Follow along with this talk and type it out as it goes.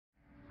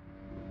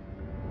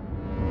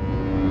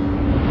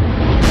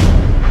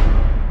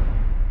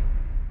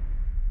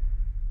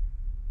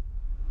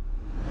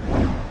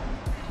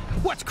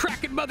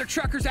Brother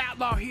Truckers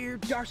Outlaw here.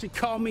 Darcy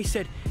called me,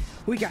 said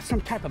we got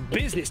some type of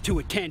business to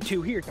attend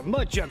to here at the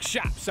Mud Jug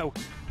Shop, so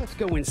let's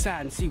go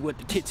inside and see what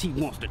the tits he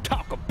wants to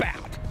talk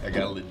about. I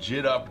got a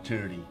legit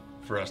opportunity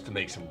for us to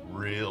make some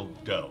real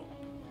dough.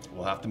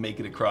 We'll have to make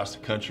it across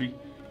the country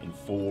in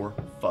 4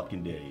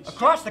 fucking days.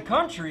 Across the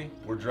country?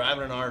 We're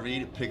driving an RV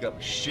to pick up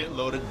a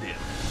shitload of dip.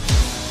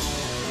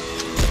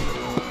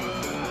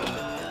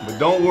 But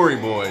don't worry,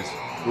 boys.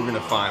 We're gonna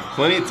find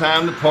plenty of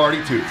time to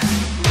party too.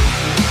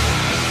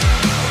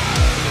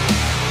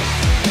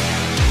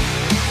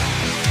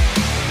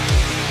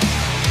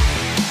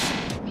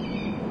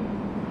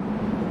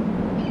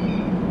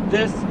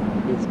 This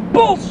is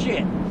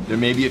bullshit! There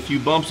may be a few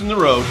bumps in the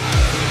road.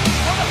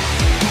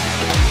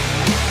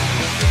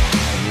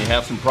 And you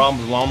have some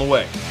problems along the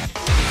way.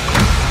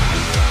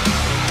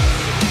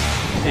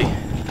 Hey,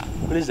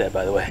 what is that,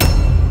 by the way?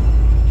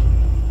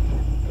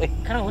 It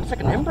kind of looks like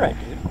an inbred,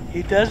 dude.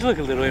 He does look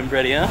a little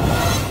inbreedy, huh?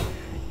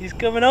 He's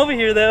coming over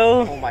here,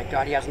 though. Oh my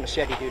god, he has a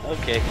machete, dude.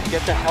 Okay.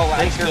 Get the hell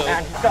out of here,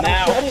 man. He's got a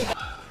machete.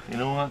 You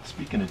know what?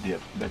 Speaking of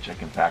dip, bet you I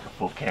can pack a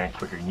full can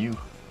quicker than you.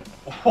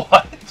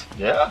 What?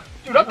 Yeah?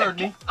 Dude, you heard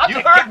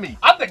me.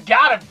 I'm the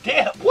god of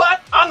dip.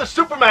 What? I'm the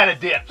Superman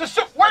of dip.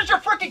 Where's your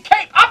freaking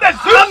cape? I'm the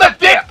Zeus I'm the of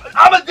dip.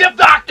 I'm a dip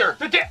doctor.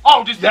 The dip.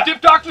 Oh, does the dip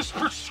doctor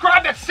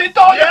prescribe that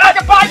synthol in your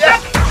fucking bicep?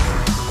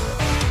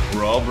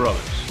 We're all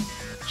brothers,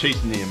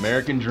 chasing the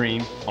American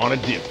dream on a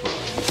dip boat.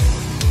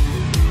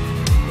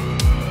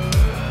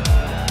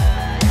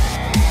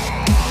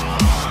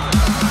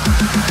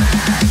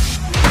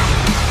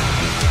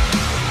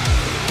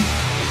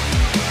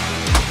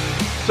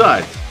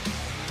 Besides,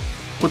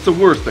 what's the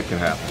worst that can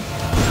happen?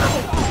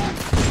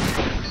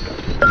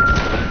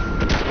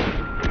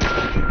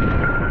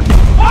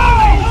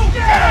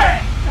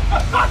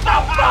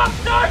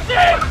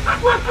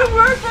 What's the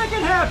worst that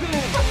can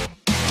happen?